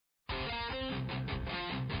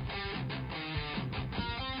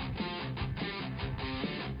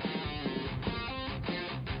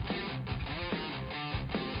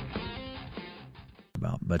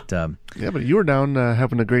about. But yeah, but you were down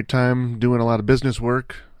having a great time doing a lot of business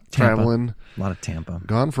work, Tampa, traveling. A lot of Tampa.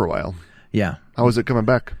 Gone for a while. Yeah. How was it coming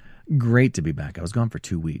back? Great to be back. I was gone for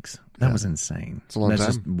 2 weeks. That was insane. It's a long time.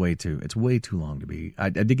 Just it's way too long to be. I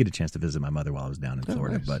did get a chance to visit my mother while I was down in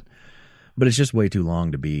Florida, nice. but it's just way too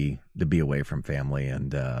long to be away from family.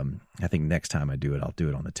 And I think next time I do it, I'll do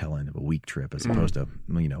it on the tail end of a week trip as opposed to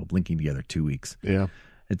linking together 2 weeks. Yeah.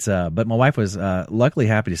 It's but my wife was luckily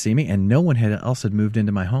happy to see me, and no one else had moved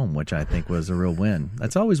into my home, which I think was a real win.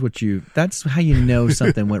 That's always that's how you know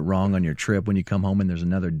something went wrong on your trip, when you come home and there's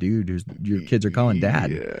another dude who's your kids are calling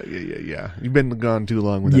dad. Yeah. You've been gone too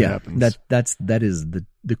long when that happens. That is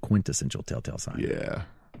the quintessential telltale sign. Yeah.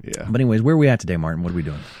 But anyways, where are we at today, Martin? What are we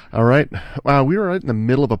doing? All right. We were right in the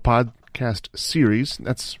middle of a podcast series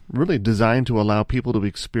that's really designed to allow people to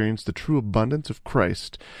experience the true abundance of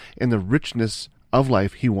Christ and the richness of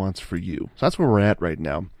life he wants for you. So that's where we're at right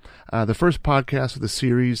now. The first podcast of the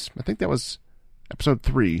series, I think that was episode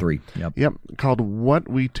 3. 3, Yep, called What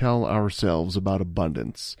We Tell Ourselves About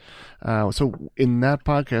Abundance. So in that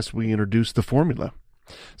podcast, we introduced the formula.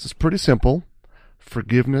 So it's pretty simple.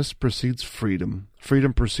 Forgiveness precedes freedom.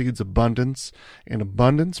 Freedom precedes abundance, and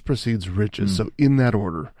abundance precedes riches. So in that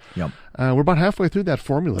order. Yep. We're about halfway through that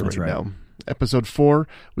formula right now. Episode 4,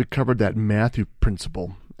 we covered that Matthew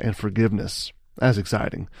principle and forgiveness. That's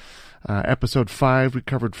exciting. Episode 5, we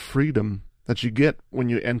covered freedom that you get when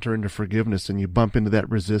you enter into forgiveness and you bump into that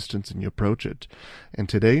resistance and you approach it. And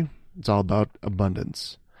today, it's all about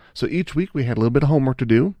abundance. So each week we had a little bit of homework to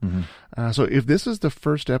do. So if this is the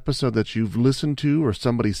first episode that you've listened to or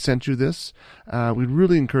somebody sent you this, we'd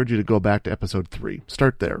really encourage you to go back to episode 3.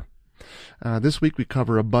 Start there. This week we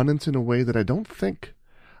cover abundance in a way that I don't think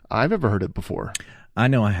I've ever heard it before. I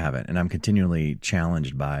know I haven't, and I'm continually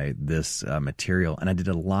challenged by this material. And I did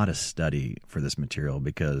a lot of study for this material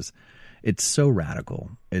because it's so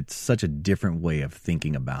radical. It's such a different way of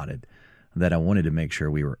thinking about it that I wanted to make sure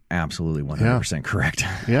we were absolutely 100% correct.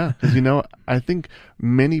 Yeah, because, I think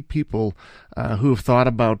many people who have thought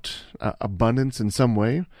about abundance in some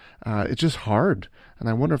way, it's just hard. And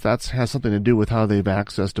I wonder if that has something to do with how they've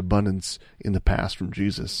accessed abundance in the past from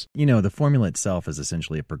Jesus. The formula itself is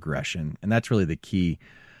essentially a progression, and that's really the key.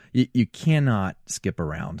 You cannot skip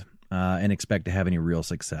around and expect to have any real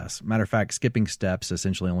success. Matter of fact, skipping steps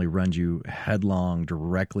essentially only runs you headlong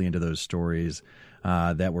directly into those stories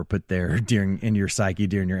that were put there in your psyche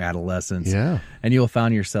during your adolescence. Yeah. And you'll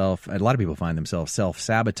find yourself, a lot of people find themselves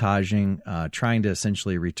self-sabotaging, trying to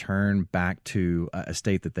essentially return back to a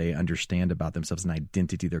state that they understand about themselves, an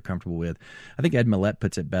identity they're comfortable with. I think Ed Mylett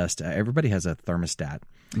puts it best. Everybody has a thermostat.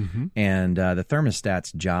 And the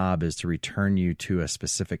thermostat's job is to return you to a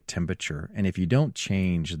specific temperature. And if you don't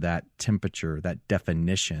change that temperature, that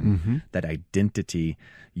definition, that identity,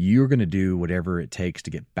 you're going to do whatever it takes to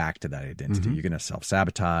get back to that identity. You're going to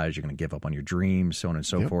self-sabotage. You're going to give up on your dreams, so on and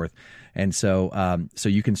so forth. And so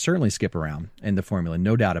you can certainly skip around in the formula,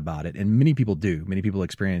 no doubt about it. And many people do. Many people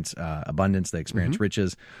experience abundance. They experience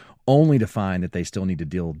riches, only to find that they still need to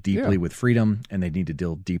deal deeply with freedom, and they need to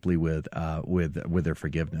deal deeply with their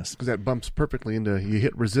forgiveness. Because that bumps perfectly into, you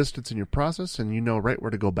hit resistance in your process, and you know right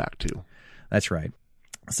where to go back to. That's right.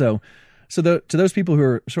 So to those people who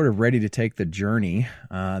are sort of ready to take the journey,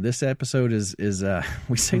 this episode is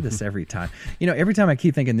we say this every time. Every time I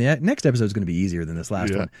keep thinking the next episode is going to be easier than this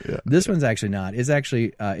last one. This one's actually not. It's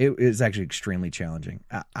actually it is actually extremely challenging.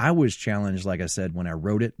 I was challenged, like I said, when I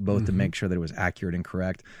wrote it, both to make sure that it was accurate and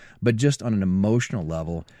correct, but just on an emotional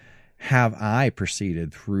level. Have I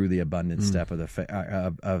proceeded through the abundance step of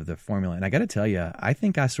the formula? And I got to tell you, I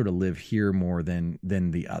think I sort of live here more than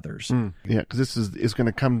the others. Yeah, because this is going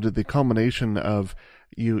to come to the culmination of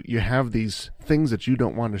you have these things that you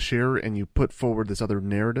don't want to share, and you put forward this other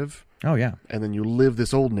narrative. Oh yeah, and then you live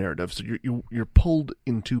this old narrative. So you're pulled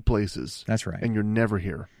in two places. That's right, and you're never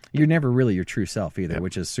here. You're never really your true self either,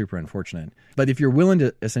 which is super unfortunate. But if you're willing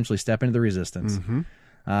to essentially step into the resistance.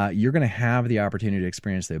 You're going to have the opportunity to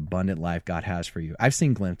experience the abundant life God has for you. I've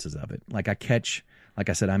seen glimpses of it. Like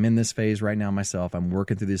I said, I'm in this phase right now myself. I'm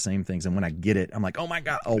working through the same things, and when I get it, I'm like, oh my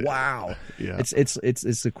God, oh wow. Yeah.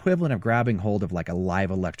 It's equivalent of grabbing hold of like a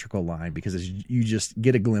live electrical line, because you just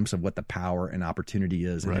get a glimpse of what the power and opportunity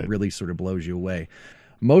is, and it really sort of blows you away.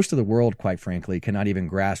 Most of the world, quite frankly, cannot even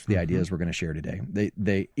grasp the ideas we're going to share today.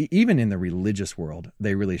 They even in the religious world,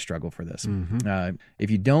 they really struggle for this.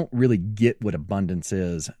 If you don't really get what abundance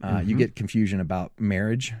is, you get confusion about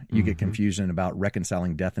marriage. You get confusion about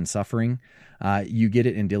reconciling death and suffering. You get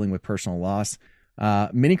it in dealing with personal loss.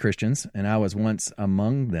 Many Christians, and I was once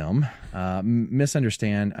among them,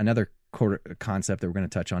 misunderstand another concept that we're going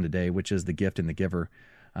to touch on today, which is the gift and the giver.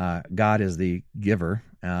 God is the giver,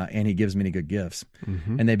 and he gives many good gifts.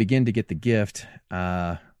 Mm-hmm. And they begin to get the gift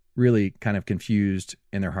really kind of confused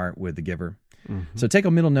in their heart with the giver. Mm-hmm. So take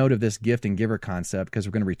a mental note of this gift and giver concept, because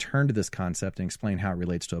we're going to return to this concept and explain how it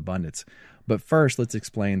relates to abundance. But first, let's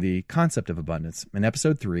explain the concept of abundance. In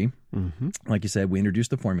episode 3, Mm-hmm. like you said, we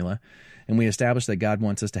introduced the formula, and we established that God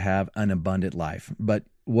wants us to have an abundant life. But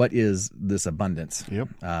what is this abundance? Yep.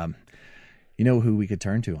 You know who we could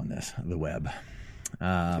turn to on this? The web.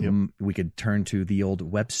 We could turn to the old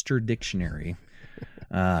Webster Dictionary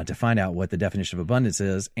to find out what the definition of abundance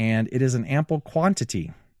is, and it is an ample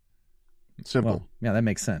quantity. Simple. Well, yeah, that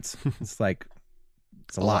makes sense. It's like,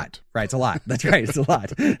 it's a lot. Right, it's a lot. That's right, it's a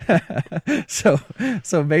lot.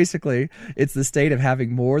 So basically, it's the state of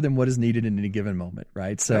having more than what is needed in any given moment,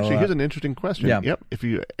 right? So Actually, here's an interesting question. yeah. Yep. If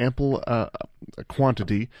you ample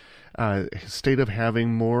quantity, state of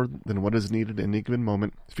having more than what is needed in any given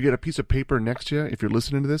moment. If you get a piece of paper next to you, if you're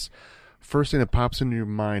listening to this, first thing that pops into your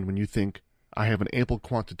mind when you think, I have an ample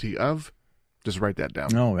quantity of, just write that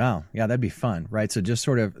down. Oh, wow. Yeah, that'd be fun, right? So just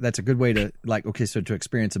sort of, that's a good way to, like, okay, so to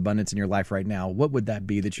experience abundance in your life right now, what would that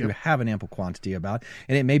be that you have an ample quantity about?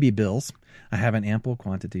 And it may be bills. I have an ample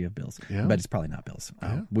quantity of bills, but it's probably not bills.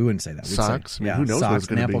 We wouldn't say that. We'd Socks. Say, Who knows what socks, it's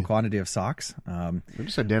going to an ample be. quantity of socks.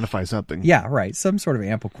 Just identify something. Yeah, right. Some sort of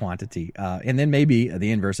ample quantity. And then maybe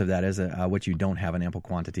the inverse of that is what you don't have an ample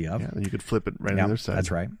quantity of. Yeah, then you could flip it right on the other side.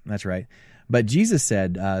 That's right. That's right. But Jesus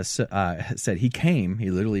said he came,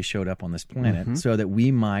 he literally showed up on this planet so that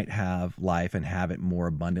we might have life and have it more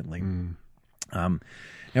abundantly.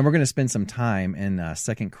 And we're going to spend some time in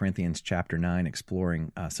 2 Corinthians chapter 9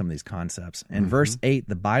 exploring some of these concepts. In verse 8,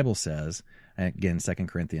 the Bible says, again, 2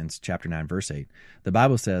 Corinthians chapter 9, verse 8, the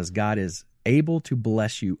Bible says, God is able to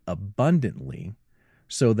bless you abundantly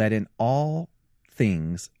so that in all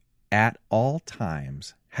things, at all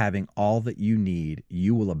times, having all that you need,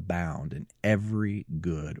 you will abound in every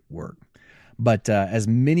good work. But as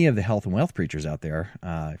many of the health and wealth preachers out there,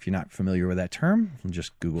 if you're not familiar with that term,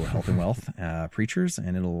 just Google health and wealth preachers,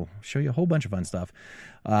 and it'll show you a whole bunch of fun stuff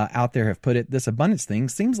out there have put it, this abundance thing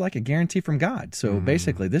seems like a guarantee from God. So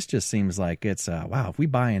basically, this just seems like it's, wow, if we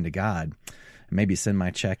buy into God, maybe send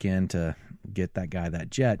my check in to get that guy that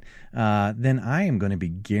jet, then I am going to be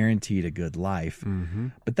guaranteed a good life.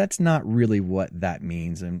 But that's not really what that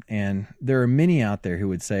means. And there are many out there who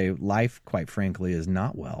would say life, quite frankly, is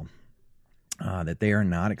not well, that they are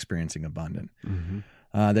not experiencing abundant,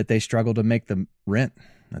 that they struggle to make the rent,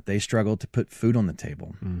 that they struggle to put food on the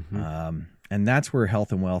table. And that's where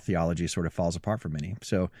health and wealth theology sort of falls apart for many.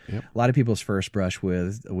 So a lot of people's first brush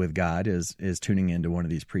with God is tuning into one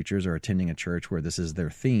of these preachers or attending a church where this is their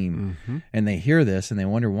theme. And they hear this and they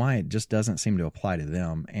wonder why it just doesn't seem to apply to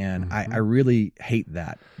them. And I really hate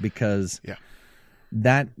that, because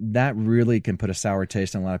that really can put a sour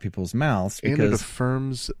taste in a lot of people's mouths. Because, and it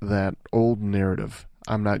affirms that old narrative.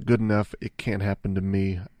 I'm not good enough. It can't happen to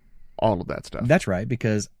me. All of that stuff. That's right,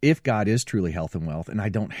 because if God is truly health and wealth and I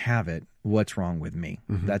don't have it, what's wrong with me?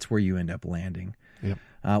 That's where you end up landing.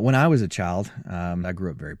 When I was a child, I grew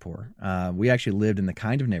up very poor. We actually lived in the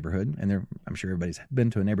kind of neighborhood, and I'm sure everybody's been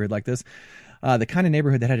to a neighborhood like this, the kind of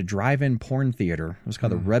neighborhood that had a drive-in porn theater. It was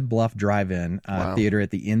called the Red Bluff Drive-In Theater at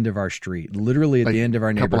the end of our street, literally at the end of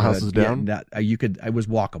our neighborhood. A couple houses down? It was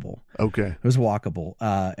walkable. Okay. It was walkable.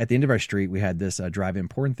 At the end of our street, we had this drive-in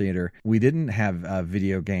porn theater. We didn't have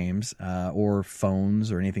video games or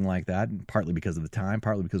phones or anything like that, partly because of the time,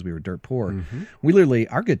 partly because we were dirt poor. We literally,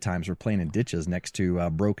 our good times were playing in ditches next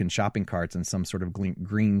to broken shopping carts and some sort of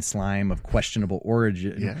green slime of questionable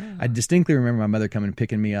origin. I distinctly remember my mother coming and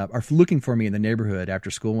picking me up, or looking for me in the neighborhood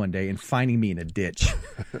after school one day and finding me in a ditch,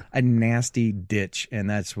 a nasty ditch. And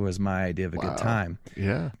that was my idea of a good time.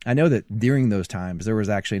 I know that during those times, there was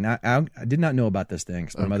actually, I did not know about this thing,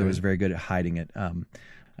 because my mother was very good at hiding it.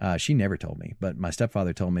 She never told me, but my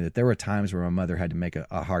stepfather told me that there were times where my mother had to make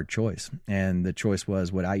a hard choice. And the choice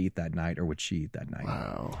was, would I eat that night or would she eat that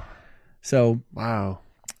night? So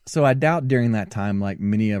I doubt during that time, like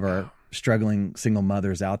many of our struggling single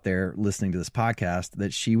mothers out there listening to this podcast,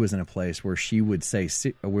 that she was in a place where she would say,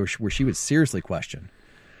 where she would seriously question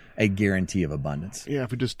a guarantee of abundance. Yeah,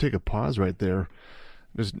 if we just take a pause right there,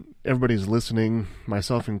 everybody's listening,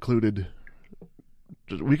 myself included,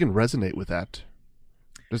 we can resonate with that.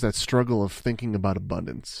 There's that struggle of thinking about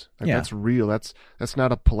abundance. That's real. That's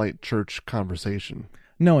not a polite church conversation.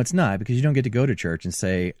 No, it's not, because you don't get to go to church and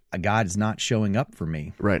say, God is not showing up for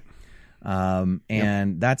me. Right.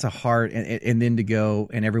 And that's a hard, and then to go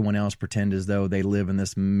and everyone else pretend as though they live in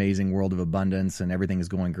this amazing world of abundance and everything is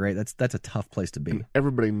going great. That's a tough place to be. And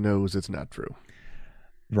everybody knows it's not true.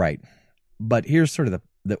 Right. But here's sort of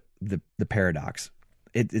the paradox.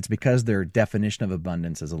 it's because their definition of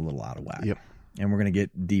abundance is a little out of whack. Yep. And we're going to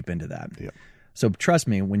get deep into that. Yep. So trust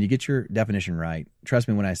me, when you get your definition right, trust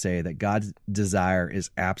me when I say that God's desire is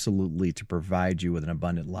absolutely to provide you with an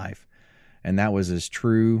abundant life. And that was as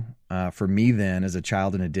true for me then as a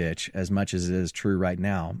child in a ditch as much as it is true right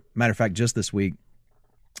now. Matter of fact, just this week,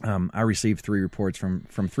 I received 3 reports from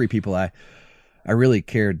 3 people I really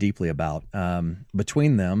care deeply about.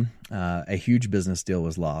 Between them, a huge business deal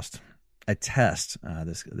was lost. A test,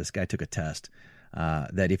 this guy took a test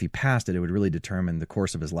that if he passed it, it would really determine the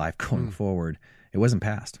course of his life going forward. It wasn't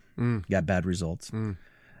passed. Got bad results.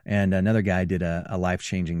 And another guy did a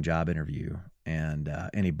life-changing job interview, and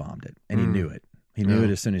he bombed it, and he knew it. He knew it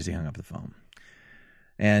as soon as he hung up the phone.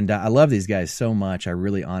 And I love these guys so much. I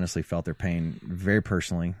really honestly felt their pain very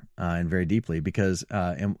personally and very deeply because,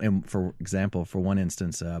 and for example, for one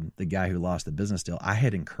instance, the guy who lost the business deal, I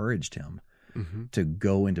had encouraged him to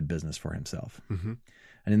go into business for himself.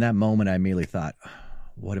 And in that moment, I immediately thought,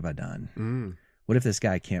 what have I done? What if this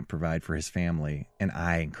guy can't provide for his family and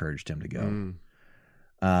I encouraged him to go?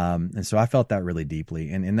 And so I felt that really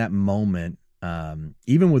deeply. And in that moment,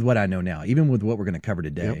 even with what I know now, even with what we're going to cover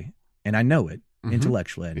today, and I know it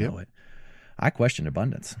intellectually, I know it, I questioned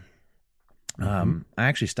abundance. I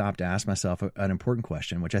actually stopped to ask myself an important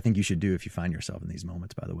question, which I think you should do if you find yourself in these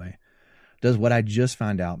moments, by the way. Does what I just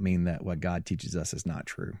found out mean that what God teaches us is not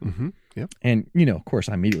true? And, of course,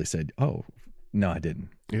 I immediately said, oh, no, I didn't.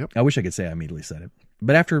 I wish I could say I immediately said it.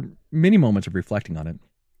 But after many moments of reflecting on it,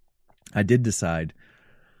 I did decide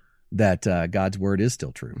that God's word is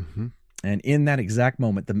still true. And in that exact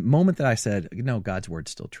moment, the moment that I said, no, God's word's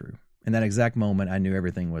still true, in that exact moment, I knew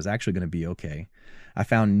everything was actually going to be okay. I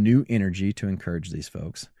found new energy to encourage these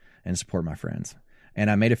folks and support my friends. And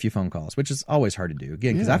I made a few phone calls, which is always hard to do,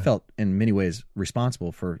 again, because I felt in many ways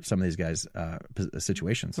responsible for some of these guys'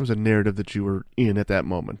 situations. There was a narrative that you were in at that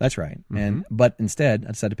moment. That's right. But instead,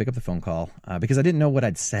 I decided to pick up the phone call because I didn't know what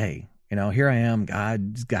I'd say. Here I am,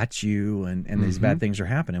 God's got you, and these bad things are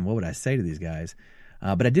happening. What would I say to these guys?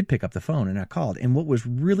 But I did pick up the phone, and I called. And what was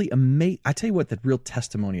really amazing, I tell you what the real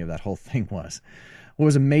testimony of that whole thing was. What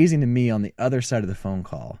was amazing to me on the other side of the phone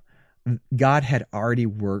call, God had already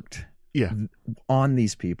worked on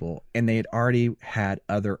these people, and they had already had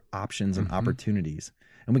other options and opportunities.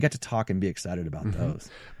 And we got to talk and be excited about those.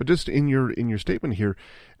 But just in your statement here,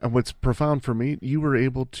 what's profound for me, you were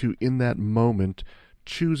able to, in that moment,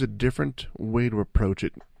 choose a different way to approach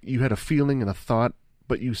it. You had a feeling and a thought,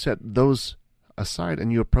 but you set those aside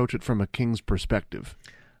and you approach it from a king's perspective.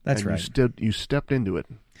 That's right. You stepped into it.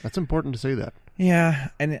 That's important to say that. Yeah,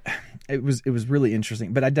 and it was really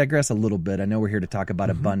interesting. But I digress a little bit. I know we're here to talk about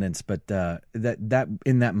abundance, but that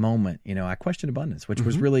in that moment, I questioned abundance, which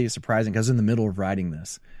was really surprising because I was in the middle of writing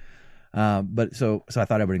this. But so I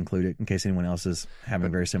thought I would include it in case anyone else is having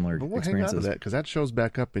very similar experiences. Hang on to that because that shows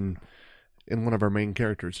back up in one of our main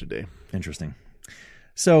characters today. Interesting.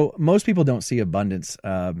 So most people don't see abundance.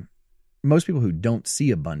 Most people who don't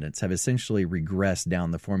see abundance have essentially regressed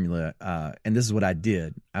down the formula. And this is what I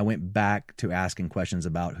did. I went back to asking questions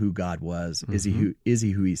about who God was. Is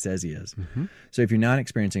he who he says he is? So if you're not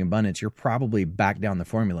experiencing abundance, you're probably back down the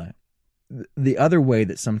formula. The other way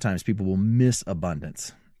that sometimes people will miss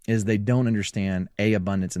abundance is they don't understand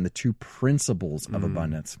abundance and the 2 principles of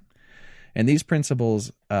abundance. And these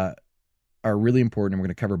principles are really important, and we're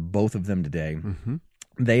going to cover both of them today.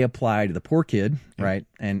 They apply to the poor kid, right?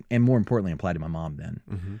 And more importantly, apply to my mom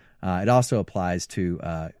then. It also applies to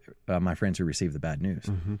my friends who received the bad news.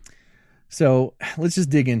 So let's just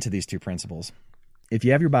dig into these 2 principles. If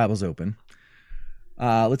you have your Bibles open,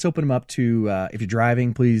 let's open them up to, if you're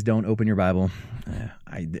driving, please don't open your Bible.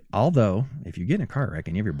 Although, if you get in a car wreck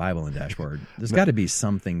and you have your Bible in the dashboard, there's got to be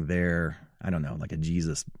something there. I don't know, like a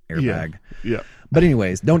Jesus airbag. Yeah. But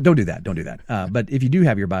anyways, don't do that. Don't do that. But if you do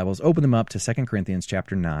have your Bibles, open them up to 2 Corinthians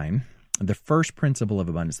chapter 9. The first principle of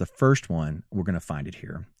abundance, the first one, we're going to find it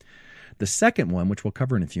here. The second one, which we'll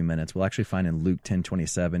cover in a few minutes, we'll actually find in Luke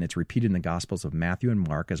 10:27. It's repeated in the Gospels of Matthew and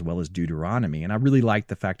Mark as well as Deuteronomy. And I really like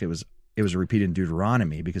the fact it was repeated in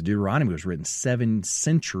Deuteronomy because Deuteronomy was written 7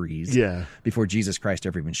 centuries before Jesus Christ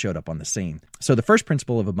ever even showed up on the scene. So the first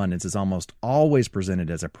principle of abundance is almost always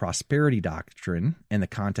presented as a prosperity doctrine in the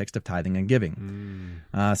context of tithing and giving.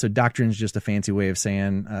 So doctrine is just a fancy way of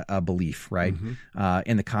saying a belief, right?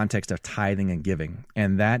 In the context of tithing and giving.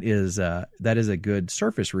 And that is a good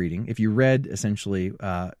surface reading. If you read essentially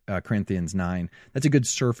Corinthians 9, that's a good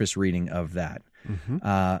surface reading of that,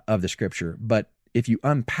 of the scripture. But if you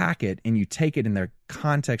unpack it and you take it in the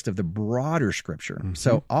context of the broader Scripture.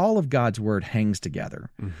 So all of God's Word hangs together.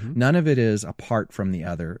 None of it is apart from the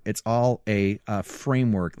other. It's all a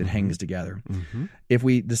framework that hangs together. If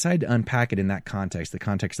we decide to unpack it in that context, the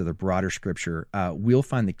context of the broader Scripture, we'll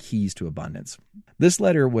find the keys to abundance. This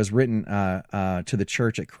letter was written to the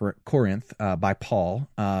church at Corinth by Paul,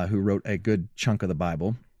 who wrote a good chunk of the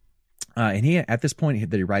Bible. And he, at this point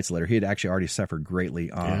that he writes the letter, he had actually already suffered greatly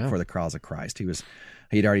for the cause of Christ.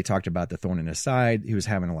 He'd already talked about the thorn in his side. He was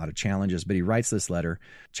having a lot of challenges, but he writes this letter,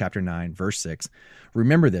 chapter 9, verse 6.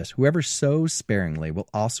 Remember this, whoever sows sparingly will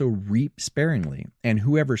also reap sparingly, and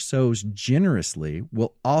whoever sows generously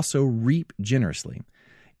will also reap generously.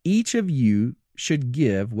 Each of you should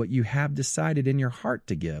give what you have decided in your heart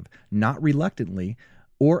to give, not reluctantly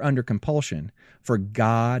or under compulsion, for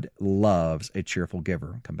God loves a cheerful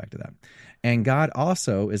giver. I'll come back to that. And God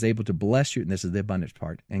also is able to bless you, and this is the abundance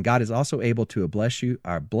part, and God is also able to bless you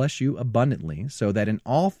abundantly, so that in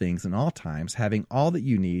all things, in all times, having all that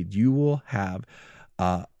you need, you will have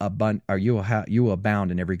you will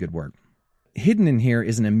abound in every good work. Hidden in here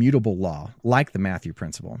is an immutable law, like the Matthew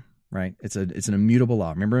principle. Right? It's an immutable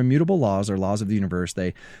law. Remember, immutable laws are laws of the universe.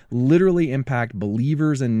 They literally impact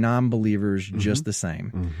believers and non-believers just the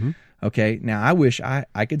same. Okay, now I wish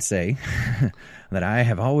I could say that I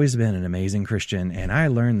have always been an amazing Christian and I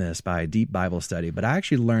learned this by a deep Bible study, but I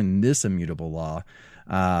actually learned this immutable law.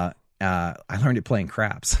 I learned it playing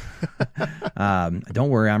craps. Don't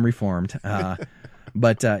worry, I'm reformed.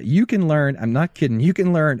 But you can learn, I'm not kidding, you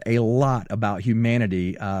can learn a lot about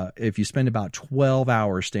humanity if you spend about 12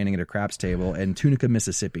 hours standing at a craps table in Tunica,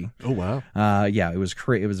 Mississippi. Oh, wow. Yeah, it was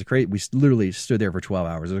crazy. We literally stood there for 12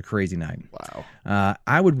 hours. It was a crazy night. Wow.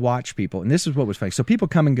 I would watch people, and this is what was funny. So people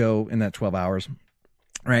come and go in that 12 hours.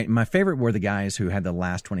 Right. My favorite were the guys who had the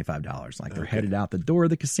last $25. Like they're headed out the door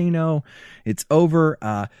of the casino. It's over.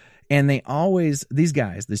 And they always, these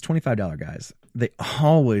guys, these $25 guys, they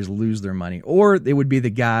always lose their money. Or it would be the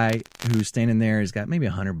guy who's standing there, he's got maybe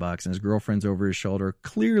 $100 and his girlfriend's over his shoulder,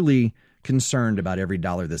 clearly concerned about every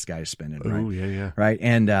dollar this guy is spending. Right? Oh, yeah. Right.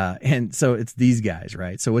 And so it's these guys,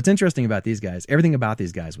 right? So what's interesting about these guys, everything about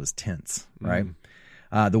these guys was tense, right?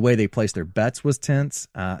 The way they placed their bets was tense.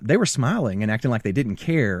 They were smiling and acting like they didn't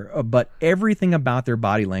care, but everything about their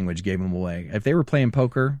body language gave them away. If they were playing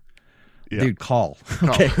poker, dude, call.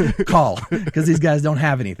 Okay, call, because these guys don't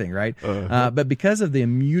have anything, right? But because of the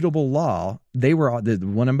immutable law, they were the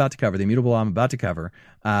one I'm about to cover, the immutable law I'm about to cover.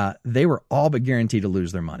 They were all but guaranteed to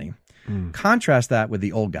lose their money. Contrast that with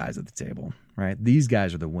the old guys at the table, right? These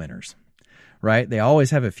guys are the winners, right? They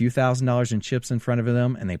always have a few $1,000s in chips in front of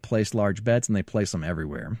them, and they place large bets, and they place them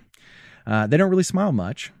everywhere. They don't really smile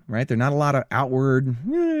much, right? They're not a lot of outward,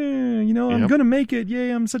 I'm going to make it. Yay,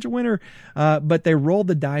 I'm such a winner. But they rolled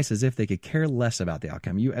the dice as if they could care less about the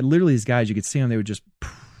outcome. Literally, these guys, you could see them, they would just,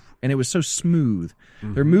 and it was so smooth.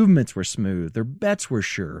 Their movements were smooth. Their bets were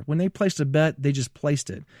sure. When they placed a bet, they just placed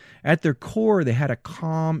it. At their core, they had a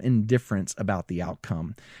calm indifference about the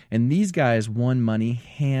outcome. And these guys won money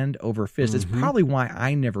hand over fist. It's probably why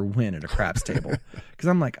I never win at a craps table. Because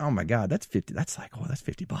I'm like, oh my God, that's 50. That's like, oh, that's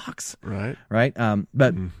 $50. Right. Right.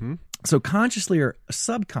 But so consciously or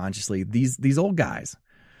subconsciously, these old guys,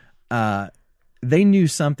 they knew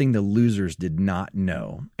something the losers did not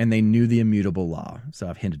know, and they knew the immutable law. So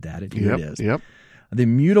I've hinted at it. Here it is. The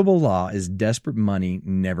immutable law is desperate money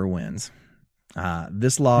never wins.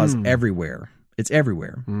 This law is everywhere. It's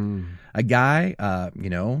everywhere. A guy,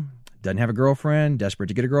 doesn't have a girlfriend, desperate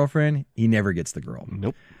to get a girlfriend, he never gets the girl.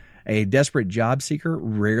 Nope. A desperate job seeker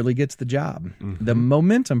rarely gets the job. The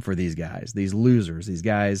momentum for these guys, these losers, these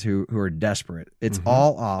guys who are desperate, it's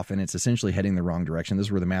all off, and it's essentially heading the wrong direction. This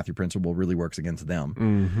is where the Matthew principle really works against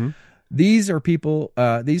them. These are people.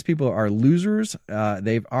 These people are losers.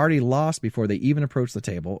 They've already lost before they even approach the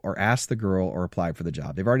table or ask the girl or apply for the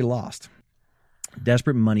job. They've already lost.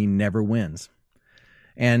 Desperate money never wins.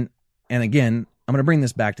 And again, I'm going to bring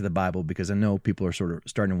this back to the Bible because I know people are sort of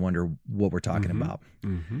starting to wonder what we're talking about.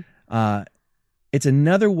 It's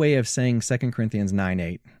another way of saying 2 Corinthians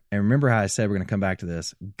 9:8. And remember how I said we're going to come back to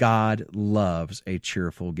this. God loves a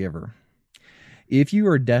cheerful giver. If you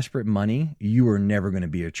are desperate money, you are never going to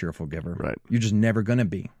be a cheerful giver. Right. You're just never going to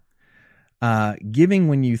be. Giving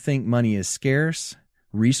when you think money is scarce,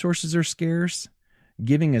 resources are scarce,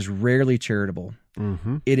 giving is rarely charitable.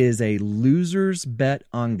 It is a loser's bet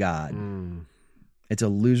on God. It's a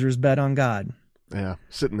loser's bet on God. Yeah,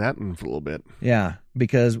 sit in that one for a little bit. Yeah,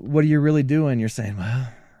 because what are you really doing? You're saying, well,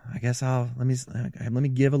 I guess let me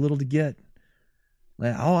give a little to get.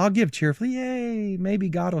 I'll give cheerfully. Yay, maybe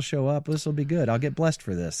God will show up. This will be good. I'll get blessed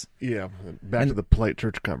for this. Yeah, back to the polite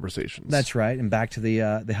church conversations. That's right, and back to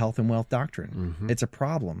the health and wealth doctrine. It's a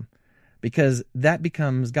problem because that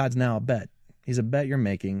becomes God's now a bet. He's a bet you're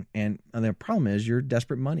making, and the problem is you're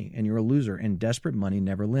desperate money, and you're a loser, and desperate money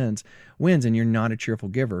never wins, and you're not a cheerful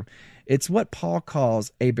giver. It's what Paul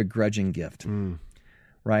calls a begrudging gift.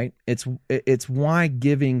 Right? It's why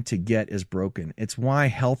giving to get is broken. It's why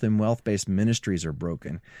health and wealth-based ministries are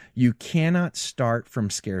broken. You cannot start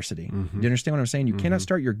from scarcity. Do you understand what I'm saying? You cannot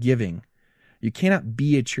start your giving. You cannot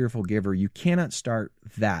be a cheerful giver. You cannot start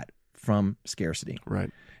that from scarcity.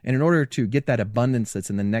 Right. And in order to get that abundance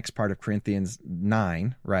that's in the next part of Corinthians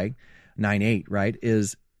 9, right? 9:8, right?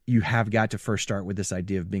 Is you have got to first start with this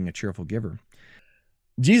idea of being a cheerful giver.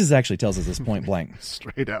 Jesus actually tells us this point blank.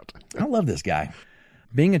 Straight out. I love this guy.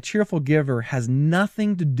 Being a cheerful giver has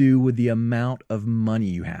nothing to do with the amount of money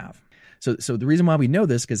you have. So the reason why we know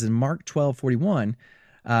this, because in Mark 12:41,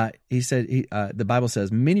 he said, the Bible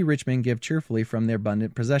says, many rich men give cheerfully from their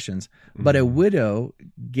abundant possessions, but a widow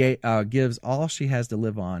gives all she has to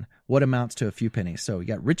live on, what amounts to a few pennies. So you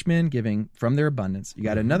got rich men giving from their abundance. You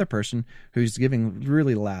got another person who's giving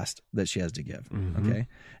really the last that she has to give. Okay,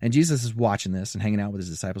 and Jesus is watching this and hanging out with his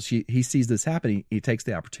disciples. He sees this happening. He takes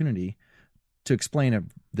the opportunity to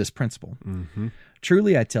explain this principle.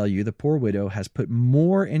 Truly, I tell you, the poor widow has put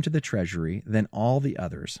more into the treasury than all the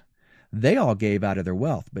others. They all gave out of their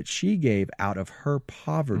wealth, but she gave out of her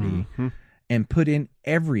poverty and put in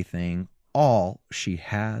everything, all she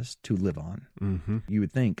has to live on. You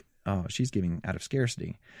would think, oh, she's giving out of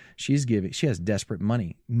scarcity. She has desperate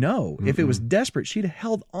money. No, if it was desperate, she'd have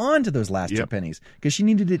held on to those last 2 pennies because she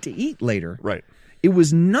needed it to eat later. Right. It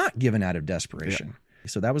was not given out of desperation.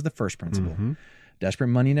 So that was the first principle. Desperate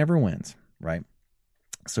money never wins, right?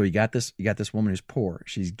 So you got this woman who's poor.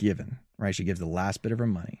 She's given, right? She gives the last bit of her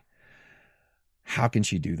money. How can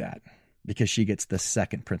she do that? Because she gets the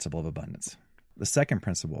second principle of abundance. The second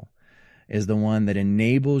principle is the one that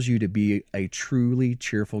enables you to be a truly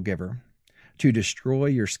cheerful giver, to destroy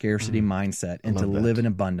your scarcity mindset and to live in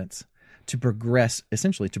abundance, to progress,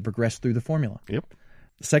 essentially to progress through the formula. Yep.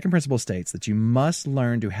 The second principle states that you must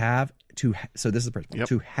learn so this is the principle,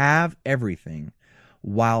 to have everything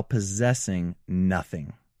while possessing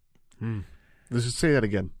nothing. Let's just say that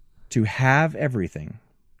again. To have everything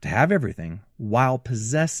while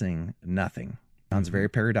possessing nothing. Sounds very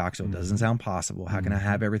paradoxical. Doesn't sound possible. How can I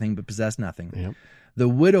have everything but possess nothing? Yep. The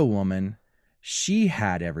widow woman, she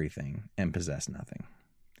had everything and possessed nothing.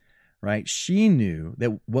 Right? She knew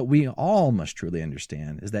that what we all must truly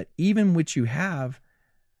understand is that even what you have,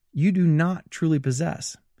 you do not truly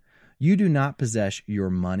possess. You do not possess your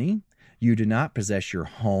money. You do not possess your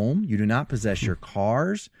home. You do not possess your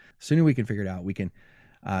cars. Sooner we can figure it out. We can.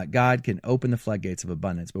 God can open the floodgates of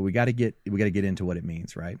abundance, but we got to get into what it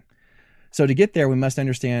means, right? So to get there, we must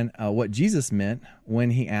understand what Jesus meant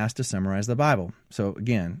when he asked to summarize the Bible. So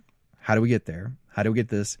again, how do we get there? How do we get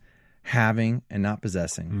this having and not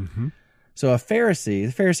possessing? So the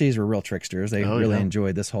Pharisees were real tricksters. They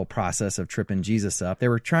enjoyed this whole process of tripping Jesus up. They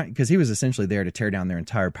were trying, because he was essentially there to tear down their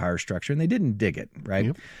entire power structure, and they didn't dig it, right?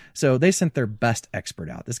 Yep. So they sent their best expert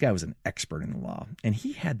out. This guy was an expert in the law, and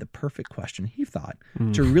he had the perfect question, he thought,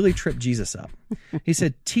 to really trip Jesus up. He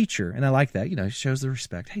said, teacher, and I like that, he shows the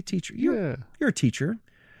respect. Hey, teacher, you're a teacher.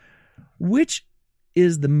 Which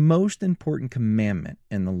is the most important commandment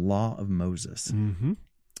in the law of Moses?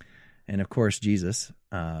 And of course, Jesus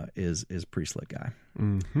is a pretty slick guy.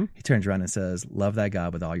 He turns around and says, love thy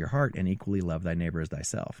God with all your heart and equally love thy neighbor as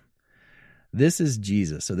thyself. This is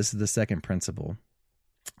Jesus. So this is the second principle.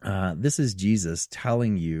 This is Jesus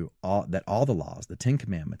telling you that all the laws, the 10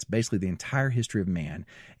 commandments, basically the entire history of man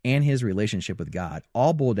and his relationship with God,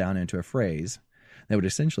 all boil down into a phrase that would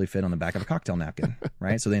essentially fit on the back of a cocktail napkin,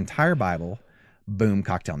 right? So the entire Bible, boom,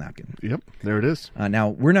 cocktail napkin. Yep, there it is. Now,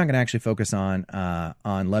 we're not going to actually focus on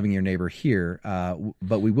loving your neighbor here,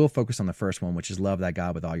 but we will focus on the first one, which is love thy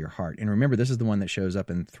God with all your heart. And remember, this is the one that shows up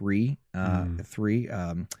in three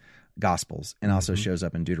Gospels and also shows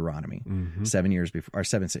up in Deuteronomy 7 years before, or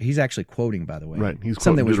seven. He's actually quoting, by the way, right? He's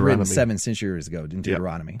something that was written 7 centuries ago in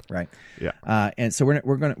Deuteronomy, right? Yeah. And so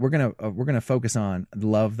we're gonna focus on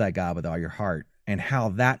love thy God with all your heart and how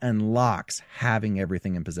that unlocks having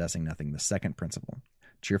everything and possessing nothing. The second principle,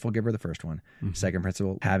 cheerful giver, the first one. Second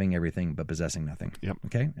principle, having everything but possessing nothing. Yep.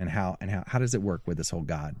 Okay. And how does it work with this whole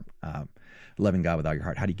God, loving God with all your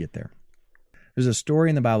heart? How do you get there? There's a story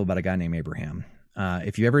in the Bible about a guy named Abraham.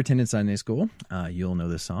 If you ever attended Sunday school, you'll know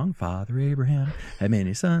this song. Father Abraham had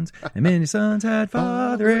many sons, and many sons had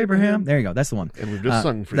Father Abraham. There you go. That's the one. And we've just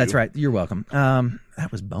sung for you. That's right. You're welcome.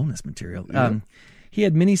 That was bonus material. Yeah. He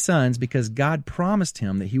had many sons because God promised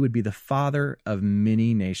him that he would be the father of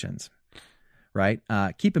many nations. Right?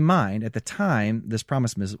 Keep in mind, at the time this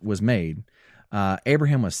promise was made,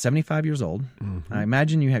 Abraham was 75 years old. Mm-hmm. I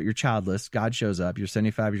imagine you have you're childless. God shows up. You're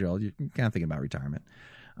 75 years old. You're kind of thinking about retirement.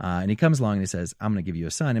 And he comes along and he says, I'm going to give you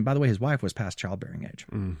a son. And by the way, his wife was past childbearing age.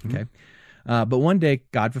 Mm-hmm. Okay. But one day,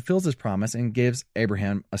 God fulfills his promise and gives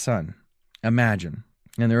Abraham a son. Imagine.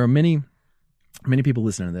 And there are many people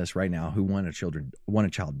listening to this right now who want a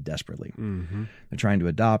child desperately. Mm-hmm. They're trying to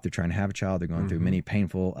adopt. They're trying to have a child. They're going through many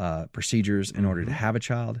painful procedures in order to have a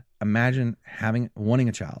child. Imagine wanting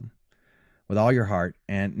a child with all your heart.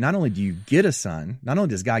 And not only do you get a son, not only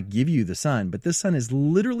does God give you the son, but this son is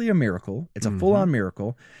literally a miracle. It's a full-on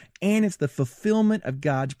miracle. And it's the fulfillment of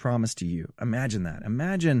God's promise to you. Imagine that.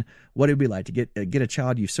 Imagine what it would be like to get a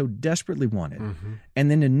child you so desperately wanted.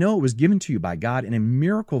 And then to know it was given to you by God in a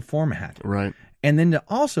miracle format. Right. And then to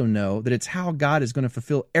also know that it's how God is going to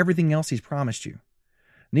fulfill everything else he's promised you.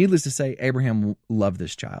 Needless to say, Abraham loved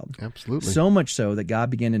this child. Absolutely. So much so that God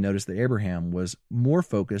began to notice that Abraham was more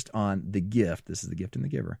focused on the gift, this is the gift and the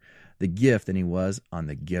giver, the gift than he was on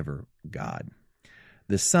the giver, God.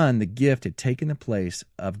 The son, the gift, had taken the place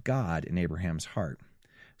of God in Abraham's heart.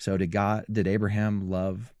 So did Abraham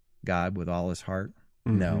love God with all his heart?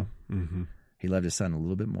 No. He loved his son a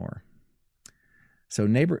little bit more. So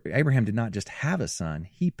Abraham did not just have a son,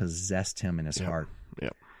 he possessed him in his heart.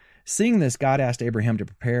 Yep. Seeing this, God asked Abraham to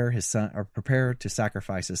prepare to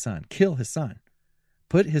sacrifice his son, kill his son,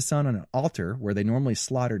 put his son on an altar where they normally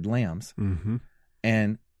slaughtered lambs,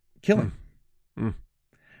 and kill him.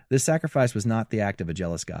 This sacrifice was not the act of a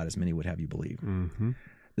jealous God, as many would have you believe.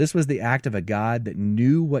 This was the act of a God that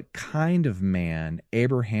knew what kind of man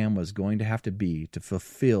Abraham was going to have to be to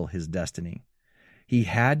fulfill his destiny. He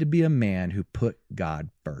had to be a man who put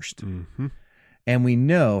God first. And we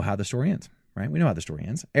know how the story ends. Right? We know how the story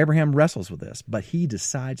ends. Abraham wrestles with this, but he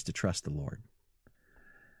decides to trust the Lord.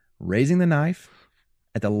 Raising the knife,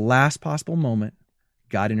 at the last possible moment,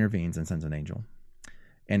 God intervenes and sends an angel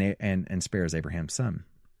and spares Abraham's son.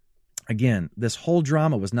 Again, this whole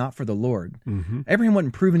drama was not for the Lord. Abraham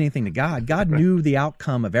wasn't proving anything to God. God knew the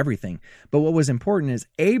outcome of everything. But what was important is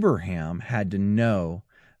Abraham had to know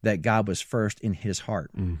that God was first in his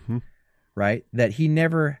heart, right? That he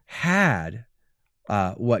never had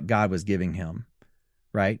what God was giving him,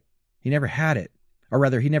 right? He never had it, or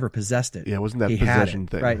rather, he never possessed it. Yeah, it wasn't that possession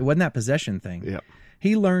thing. Right, it wasn't that possession thing. Yeah.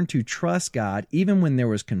 He learned to trust God even when there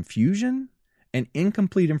was confusion and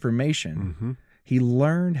incomplete information. He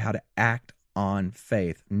learned how to act on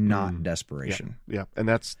faith, not desperation. Yeah, and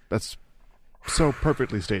that's so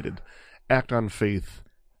perfectly stated. Act on faith,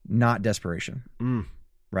 not desperation.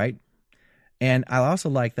 Right? And I also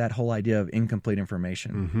like that whole idea of incomplete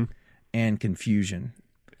information. And confusion.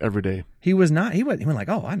 Every day. He went like,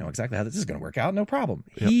 oh, I know exactly how this is going to work out. No problem.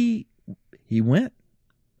 Yep. He went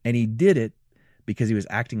and he did it because he was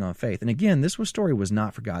acting on faith. And again, this story was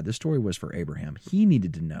not for God. This story was for Abraham. He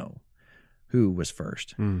needed to know who was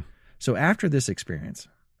first. So after this experience,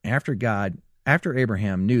 after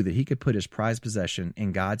Abraham knew that he could put his prized possession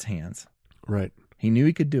in God's hands. Right. He knew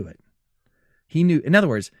he could do it. In other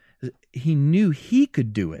words, he knew he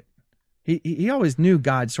could do it. He always knew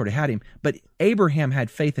God sort of had him, but Abraham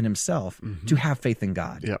had faith in himself to have faith in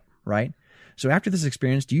God, right? So after this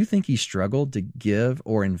experience, do you think he struggled to give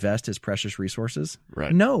or invest his precious resources?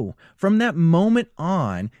 Right. No. From that moment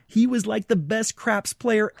on, he was like the best craps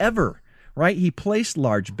player ever, right? He placed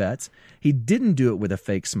large bets. He didn't do it with a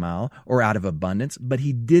fake smile or out of abundance, but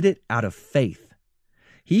he did it out of faith.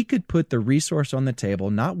 He could put the resource on the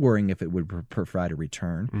table, not worrying if it would provide a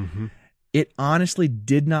return. It honestly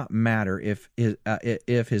did not matter if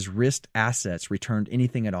his risked assets returned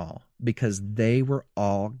anything at all, because they were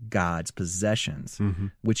all God's possessions,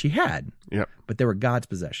 which he had. But they were God's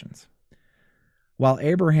possessions. While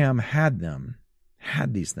Abraham had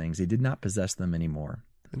these things, he did not possess them anymore.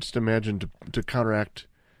 And just imagine to counteract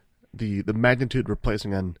the magnitude we're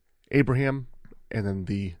placing on Abraham and then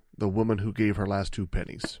the woman who gave her last 2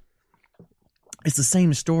 pennies. It's the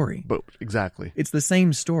same story. But exactly. It's the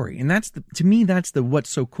same story. And to me, that's what's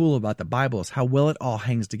so cool about the Bible is how well it all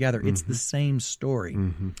hangs together. It's the same story.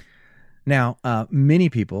 Now, many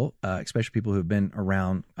people, especially people who've been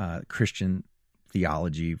around Christian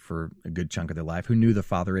theology for a good chunk of their life, who knew the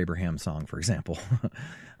Father Abraham song, for example,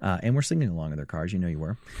 and were singing along in their cars, you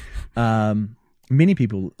were. Many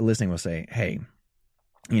people listening will say, hey,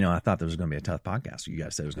 I thought this was going to be a tough podcast. You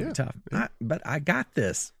guys said it was going to be tough. But I got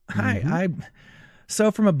this. So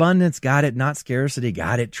from abundance, got it. Not scarcity,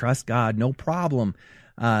 got it. Trust God, no problem.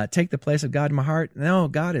 take the place of God in my heart. No,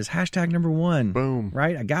 God is #1. Boom.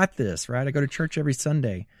 Right? I got this, right? I go to church every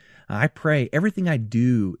Sunday. I pray. Everything I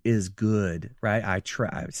do is good, right? I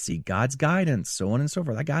see God's guidance, so on and so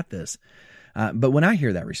forth. I got this. But when I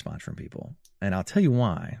hear that response from people, and I'll tell you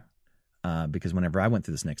why, because whenever I went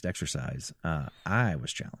through this next exercise, I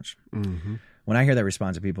was challenged. Mm-hmm. When I hear that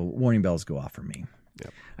response of people, warning bells go off for me.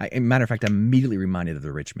 Yep. Matter of fact, I'm immediately reminded of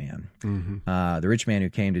the rich man. Mm-hmm. The rich man who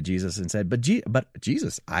came to Jesus and said, but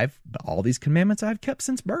Jesus, all these commandments I've kept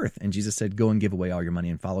since birth. And Jesus said, go and give away all your money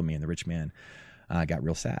and follow me. And the rich man got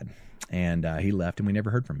real sad. And he left, and we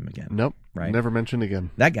never heard from him again. Nope. Right? Never mentioned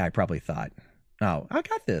again. That guy probably thought, oh, I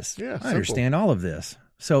got this. Yeah, I understand all of this.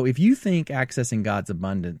 So if you think accessing God's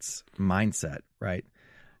abundance mindset, right,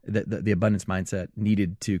 the abundance mindset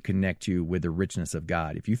needed to connect you with the richness of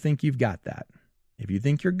God, if you think you've got that, if you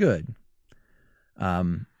think you're good,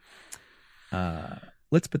 let's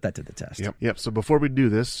put that to the test. Yep. So before we do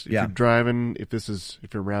this, if you're driving, if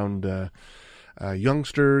you're around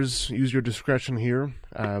youngsters, use your discretion here.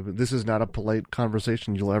 This is not a polite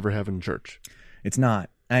conversation you'll ever have in church. It's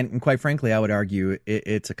not. And quite frankly, I would argue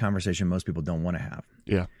it's a conversation most people don't want to have.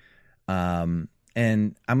 Yeah. And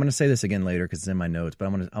I'm going to say this again later because it's in my notes, but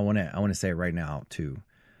I want to say it right now too.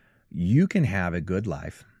 You can have a good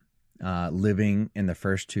life living in the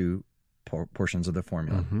first two portions of the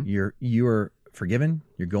formula. Mm-hmm. You are forgiven.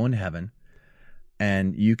 You're going to heaven,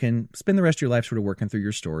 and you can spend the rest of your life sort of working through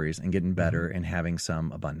your stories and getting better and having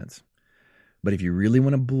some abundance. But if you really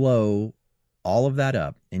want to blow all of that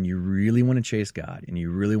up, and you really want to chase God, and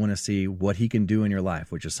you really want to see what He can do in your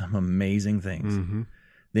life, which is some amazing things,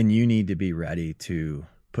 then you need to be ready to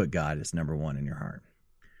put God as number one in your heart.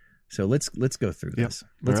 So let's go through this.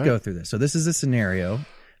 Let's go through this. So this is a scenario,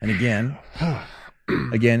 and again,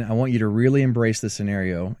 I want you to really embrace the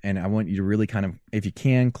scenario, and I want you to really kind of, if you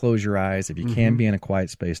can, close your eyes. If you can be in a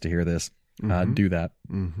quiet space to hear this, do that.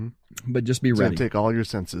 But just be ready. Take all your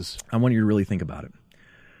senses. I want you to really think about it.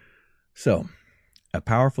 So, a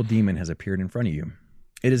powerful demon has appeared in front of you.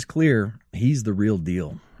 It is clear he's the real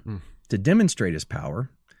deal. To demonstrate his power,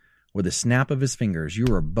 with a snap of his fingers,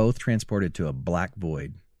 you are both transported to a black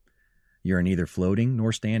void. You are neither floating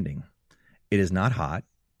nor standing. It is not hot.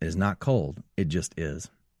 It is not cold. It just is.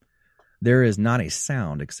 There is not a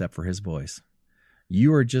sound except for his voice.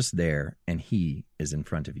 You are just there, and he is in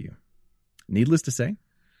front of you. Needless to say,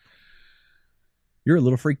 you're a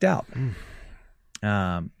little freaked out.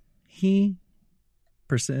 He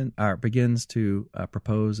begins to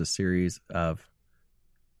propose a series of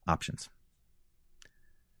options.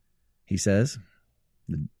 He says,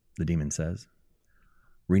 the demon says,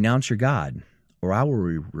 renounce your God, or I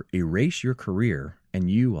will erase your career, and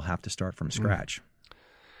you will have to start from scratch.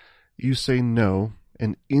 You say no,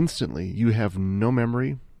 and instantly you have no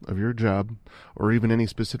memory of your job or even any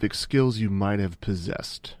specific skills you might have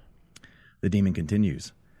possessed. The demon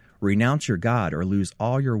continues, renounce your God or lose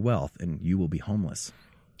all your wealth, and you will be homeless.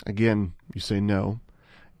 Again, you say no.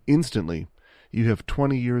 Instantly, you have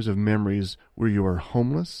 20 years of memories where you are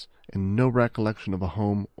homeless and no recollection of a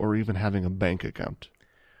home or even having a bank account.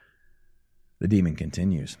 The demon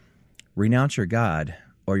continues, renounce your God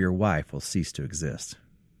or your wife will cease to exist.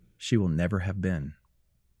 She will never have been.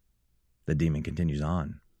 The demon continues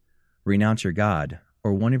on, renounce your God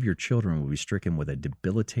or one of your children will be stricken with a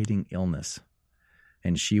debilitating illness,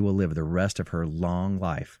 and she will live the rest of her long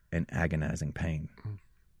life in agonizing pain.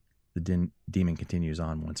 The demon continues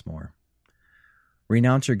on once more.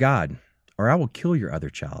 Renounce your God, or I will kill your other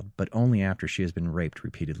child, but only after she has been raped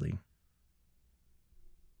repeatedly.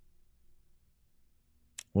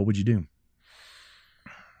 What would you do?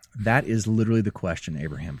 That is literally the question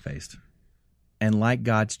Abraham faced. And like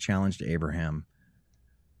God's challenge to Abraham,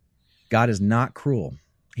 God is not cruel.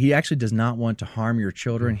 He actually does not want to harm your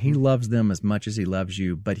children. He loves them as much as he loves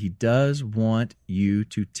you, but he does want you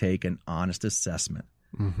to take an honest assessment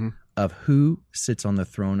of who sits on the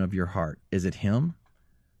throne of your heart. Is it him?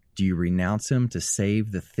 Do you renounce him to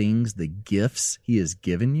save the things, the gifts he has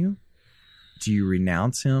given you? Do you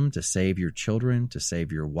renounce him to save your children, to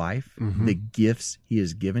save your wife, the gifts he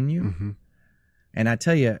has given you? And I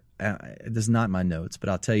tell you, this is not my notes, but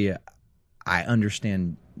I'll tell you, I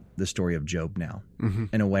understand the story of Job now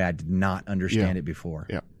in a way I did not understand it before.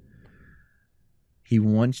 He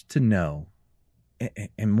wants to know,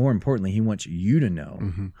 and more importantly, he wants you to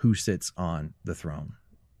know who sits on the throne.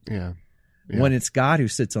 When it's God who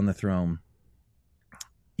sits on the throne,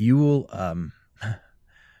 you will,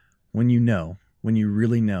 when you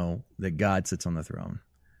really know that God sits on the throne,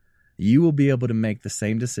 you will be able to make the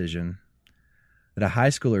same decision that a high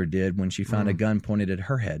schooler did when she found a gun pointed at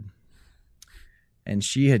her head. And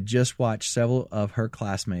she had just watched several of her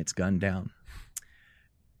classmates gunned down.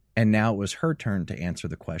 And now it was her turn to answer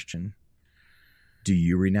the question, do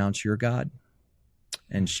you renounce your God?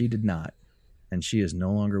 And she did not. And she is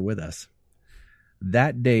no longer with us.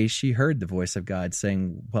 That day she heard the voice of God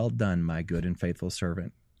saying, well done, my good and faithful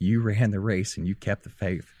servant. You ran the race and you kept the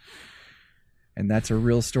faith. And that's a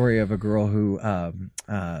real story of a girl who,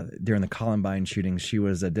 during the Columbine shooting, she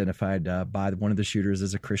was identified by one of the shooters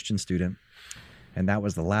as a Christian student. And that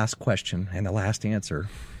was the last question and the last answer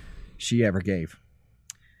she ever gave.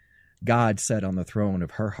 God sat on the throne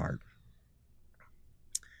of her heart.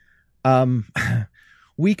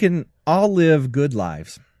 We can all live good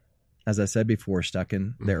lives, as I said before, stuck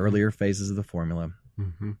in the earlier phases of the formula.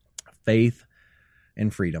 Faith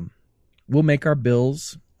and freedom. We'll make our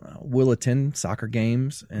bills. We'll attend soccer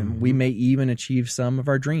games, and we may even achieve some of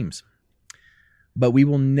our dreams. But we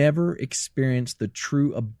will never experience the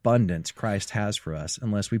true abundance Christ has for us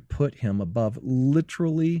unless we put him above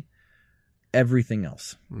literally everything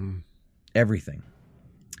else. Everything.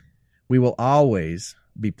 We will always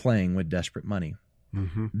be playing with desperate money.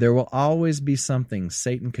 There will always be something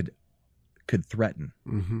Satan could threaten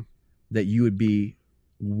that you would be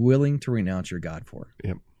willing to renounce your God for.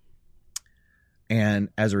 And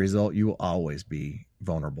as a result, you will always be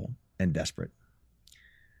vulnerable and desperate,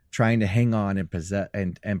 trying to hang on and possess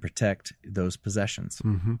and protect those possessions.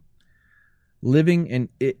 Living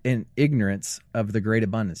in ignorance of the great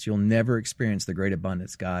abundance. You'll never experience the great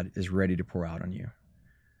abundance God is ready to pour out on you,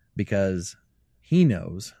 because he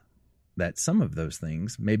knows that some of those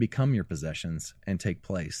things may become your possessions and take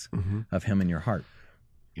place of him in your heart.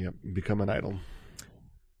 Become an idol.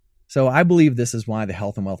 So I believe this is why the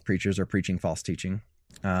health and wealth preachers are preaching false teaching.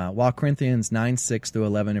 While Corinthians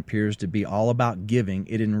 9:6-11 appears to be all about giving,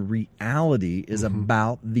 it in reality is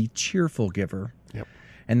about the cheerful giver.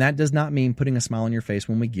 And that does not mean putting a smile on your face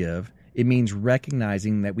when we give. It means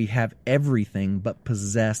recognizing that we have everything but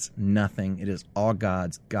possess nothing. It is all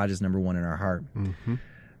God's. God is number one in our heart.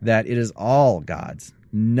 That it is all God's.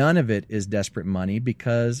 None of it is desperate money,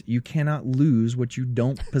 because you cannot lose what you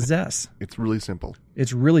don't possess. It's really simple.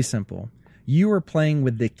 It's really simple. You are playing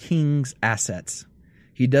with the king's assets.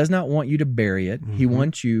 He does not want you to bury it. He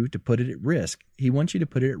wants you to put it at risk. He wants you to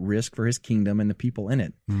put it at risk for his kingdom and the people in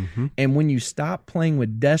it. And when you stop playing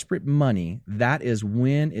with desperate money, that is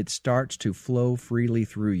when it starts to flow freely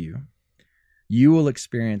through you. You will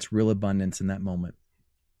experience real abundance in that moment.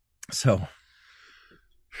 So,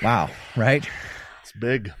 wow, right? It's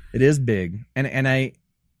big. It is big. And I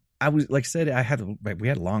was, like I said, we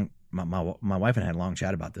had a long, my wife and I had a long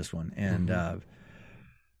chat about this one. And,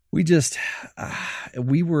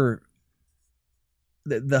 we were,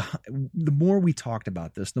 the more we talked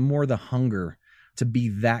about this, the more the hunger to be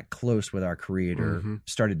that close with our Creator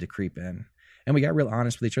started to creep in. And we got real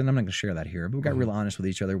honest with each other. I'm not going to share that here, but we got real honest with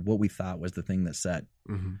each other what we thought was the thing that sat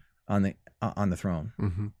on the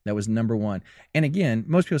throne. That was number one. And again,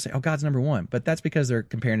 most people say, oh, God's number one. But that's because they're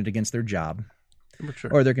comparing it against their job.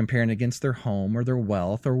 Or they're comparing it against their home or their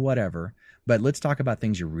wealth or whatever. But let's talk about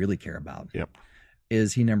things you really care about.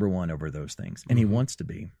 Is he number one over those things? And he wants to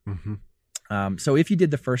be. So if you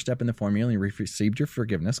did the first step in the formula and you received your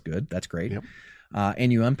forgiveness, good, that's great.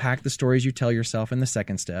 And you unpack the stories you tell yourself in the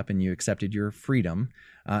second step and you accepted your freedom,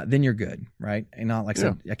 then you're good, right? And not like I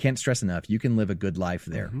said, I can't stress enough, you can live a good life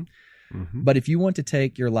there. But if you want to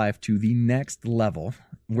take your life to the next level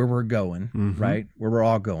where we're going, right, where we're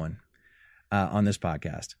all going on this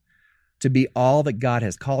podcast, to be all that God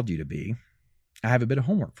has called you to be, I have a bit of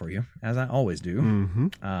homework for you, as I always do.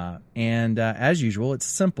 And as usual, it's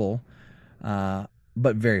simple, but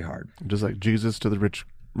very hard. Just like Jesus to the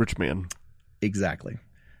rich man. Exactly.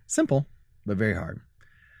 Simple, but very hard.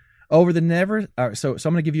 So I'm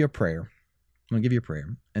going to give you a prayer.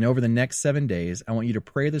 And over the next 7 days, I want you to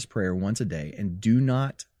pray this prayer once a day. And do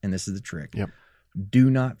not, and this is the trick, do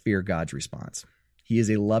not fear God's response. He is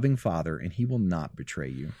a loving Father, and he will not betray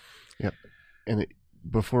you. And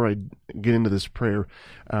before I get into this prayer,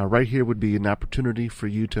 right here would be an opportunity for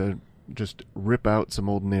you to just rip out some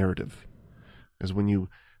old narrative. As when you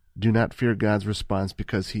do not fear God's response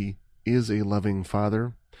because he is a loving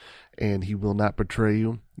Father and he will not betray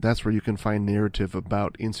you, that's where you can find narrative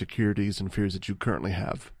about insecurities and fears that you currently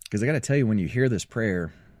have. Because I got to tell you, when you hear this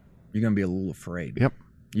prayer, you're going to be a little afraid.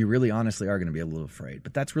 You really honestly are going to be a little afraid.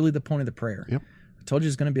 But that's really the point of the prayer. I told you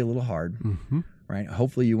it's going to be a little hard. Right?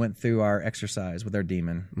 Hopefully you went through our exercise with our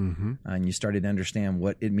demon and you started to understand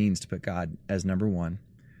what it means to put God as number one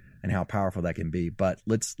and how powerful that can be. But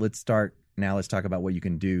let's start now. Let's talk about what you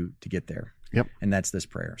can do to get there. And that's this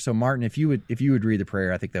prayer. So Martin, if you would read the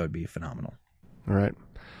prayer, I think that would be phenomenal. All right.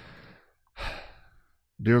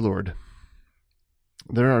 Dear Lord,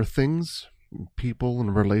 there are things, people,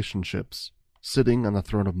 and relationships sitting on the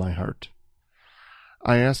throne of my heart.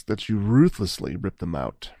 I ask that you ruthlessly rip them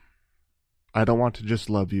out. I don't want to just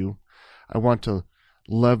love you. I want to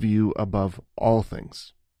love you above all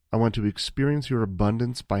things. I want to experience your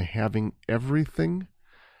abundance by having everything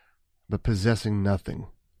but possessing nothing.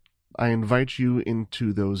 I invite you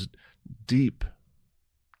into those deep,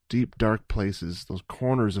 deep, dark places, those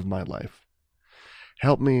corners of my life.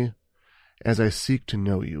 Help me as I seek to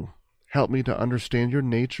know you. Help me to understand your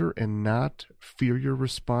nature and not fear your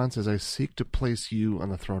response as I seek to place you on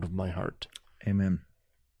the throne of my heart. Amen.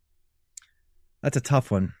 That's a tough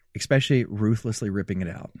one, especially ruthlessly ripping it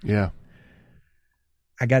out. Yeah.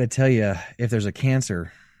 I got to tell you, if there's a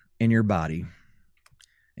cancer in your body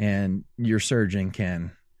and your surgeon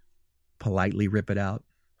can politely rip it out,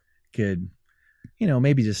 could,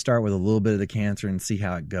 maybe just start with a little bit of the cancer and see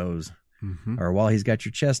how it goes. Mm-hmm. Or while he's got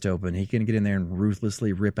your chest open, he can get in there and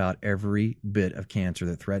ruthlessly rip out every bit of cancer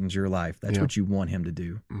that threatens your life. That's what you want him to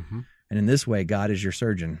do. Mm-hmm. And in this way, God is your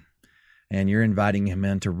surgeon, and you're inviting him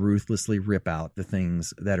in to ruthlessly rip out the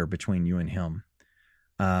things that are between you and him.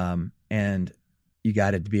 And you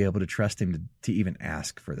got to be able to trust him to even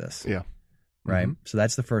ask for this. Yeah. Right. Mm-hmm. So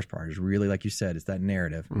that's the first part, is really, like you said, it's that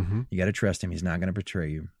narrative. Mm-hmm. You got to trust him. He's not going to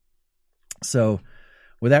betray you. So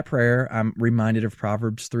with that prayer, I'm reminded of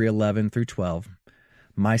Proverbs 3:11 through 12.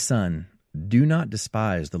 My son, do not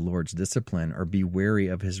despise the Lord's discipline or be wary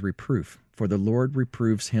of his reproof, for the Lord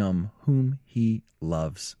reproves him whom he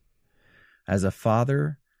loves, as a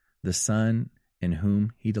father, the son in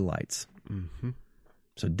whom he delights. Mm-hmm.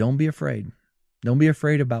 So don't be afraid. Don't be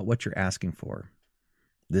afraid about what you're asking for.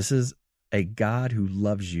 This is a God who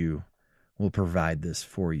loves you, will provide this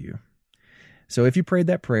for you. So if you prayed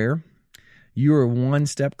that prayer, you are one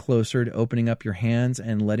step closer to opening up your hands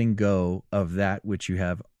and letting go of that which you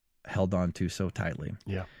have held on to so tightly.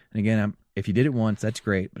 Yeah. And again, if you did it once, that's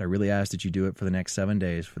great, but I really ask that you do it for the next 7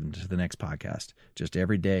 days, for the next podcast. Just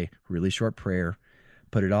every day, really short prayer,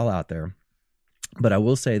 put it all out there. But I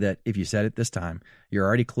will say that if you said it this time, you're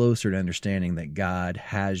already closer to understanding that God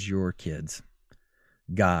has your kids.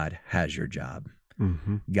 God has your job.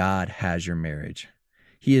 Mm-hmm. God has your marriage.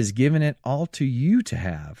 He has given it all to you to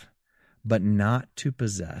have, but not to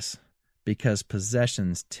possess, because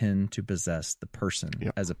possessions tend to possess the person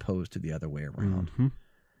as opposed to the other way around. Mm-hmm.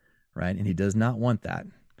 Right? And he does not want that.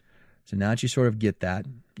 So now that you sort of get that,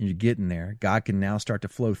 you're getting there, God can now start to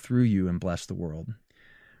flow through you and bless the world.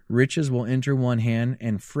 Riches will enter one hand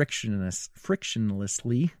and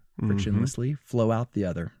frictionlessly flow out the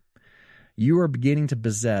other. You are beginning to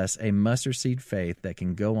possess a mustard seed faith that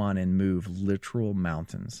can go on and move literal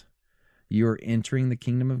mountains. You are entering the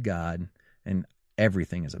kingdom of God, and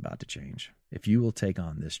everything is about to change if you will take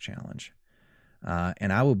on this challenge.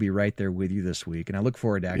 And I will be right there with you this week. And I look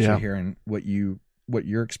forward to actually hearing what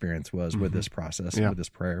your experience was with this process, with this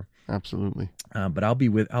prayer. Absolutely. But I'll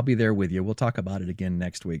be there with you. We'll talk about it again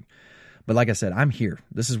next week. But like I said, I'm here.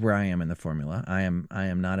 This is where I am in the formula. I am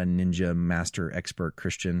not a ninja master expert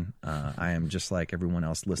Christian. I am just like everyone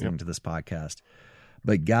else listening to this podcast.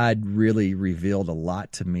 But God really revealed a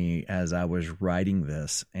lot to me as I was writing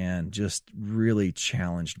this, and just really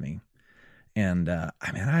challenged me. And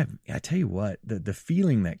I tell you what, the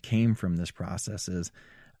feeling that came from this process is,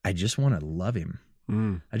 I just want to love him.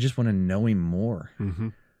 I just want to know him more.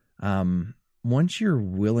 Mm-hmm. Once you're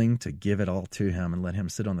willing to give it all to him and let him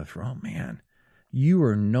sit on the throne, man, you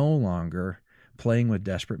are no longer playing with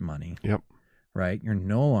desperate money. Yep. Right? You're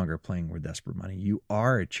no longer playing with desperate money. You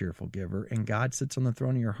are a cheerful giver, and God sits on the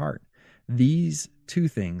throne of your heart. These two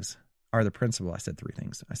things are the principle. I said three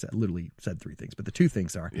things. Literally said three things, but the two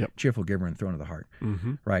things are cheerful giver and throne of the heart.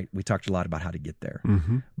 Mm-hmm. Right? We talked a lot about how to get there.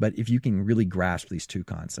 Mm-hmm. But if you can really grasp these two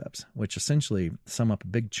concepts, which essentially sum up a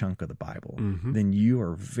big chunk of the Bible, then you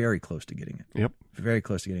are very close to getting it. Yep. Very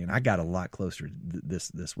close to getting it. I got a lot closer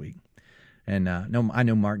this week. And I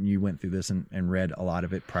know, Martin, you went through this and read a lot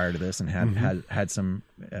of it prior to this and had some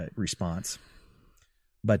response.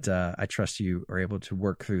 But I trust you are able to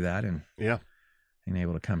work through that and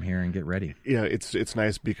able to come here and get ready. Yeah, it's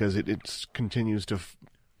nice because it continues to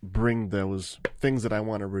bring those things that I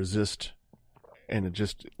want to resist, and it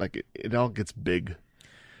just it all gets big.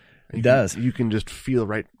 It does. You can just feel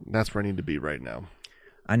right. That's where I need to be right now.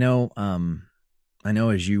 I know. I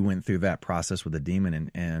know as you went through that process with the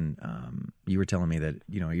demon, and you were telling me that,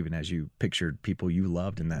 even as you pictured people you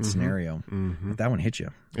loved in that scenario, that one hit you.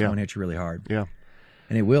 That one hit you really hard. Yeah.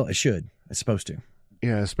 And it should. It's supposed to.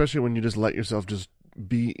 Yeah, especially when you just let yourself just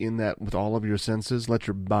be in that with all of your senses. Let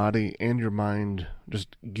your body and your mind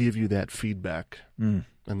just give you that feedback.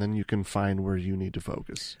 And then you can find where you need to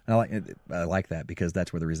focus. I like that because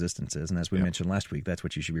that's where the resistance is. And as we mentioned last week, that's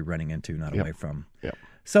what you should be running into, not away from. Yep.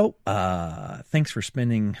 So thanks for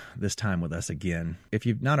spending this time with us again. If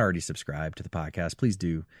you've not already subscribed to the podcast, please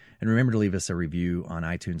do. And remember to leave us a review on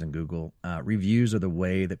iTunes and Google. Reviews are the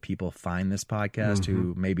way that people find this podcast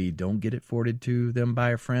who maybe don't get it forwarded to them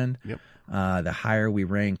by a friend. Yep. The higher we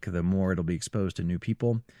rank, the more it'll be exposed to new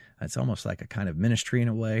people. It's almost like a kind of ministry in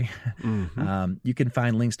a way. You can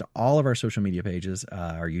find links to all of our social media pages,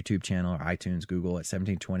 our YouTube channel, our iTunes, Google at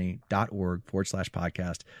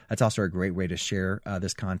 1720.org/podcast. That's also a great way to share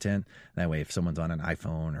this content. That way, if someone's on an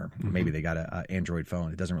iPhone or maybe they got an Android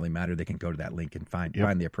phone, it doesn't really matter. They can go to that link and find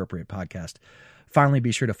the appropriate podcast. Finally,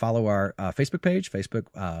 be sure to follow our Facebook page,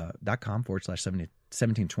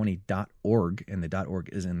 facebook.com/1720.org, and the .org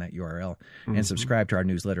is in that URL, and subscribe to our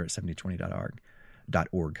newsletter at 1720.org.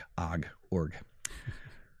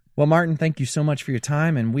 Well, Martin, thank you so much for your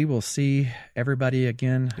time, and we will see everybody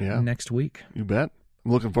again next week. You bet.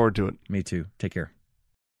 I'm looking forward to it. Me too. Take care.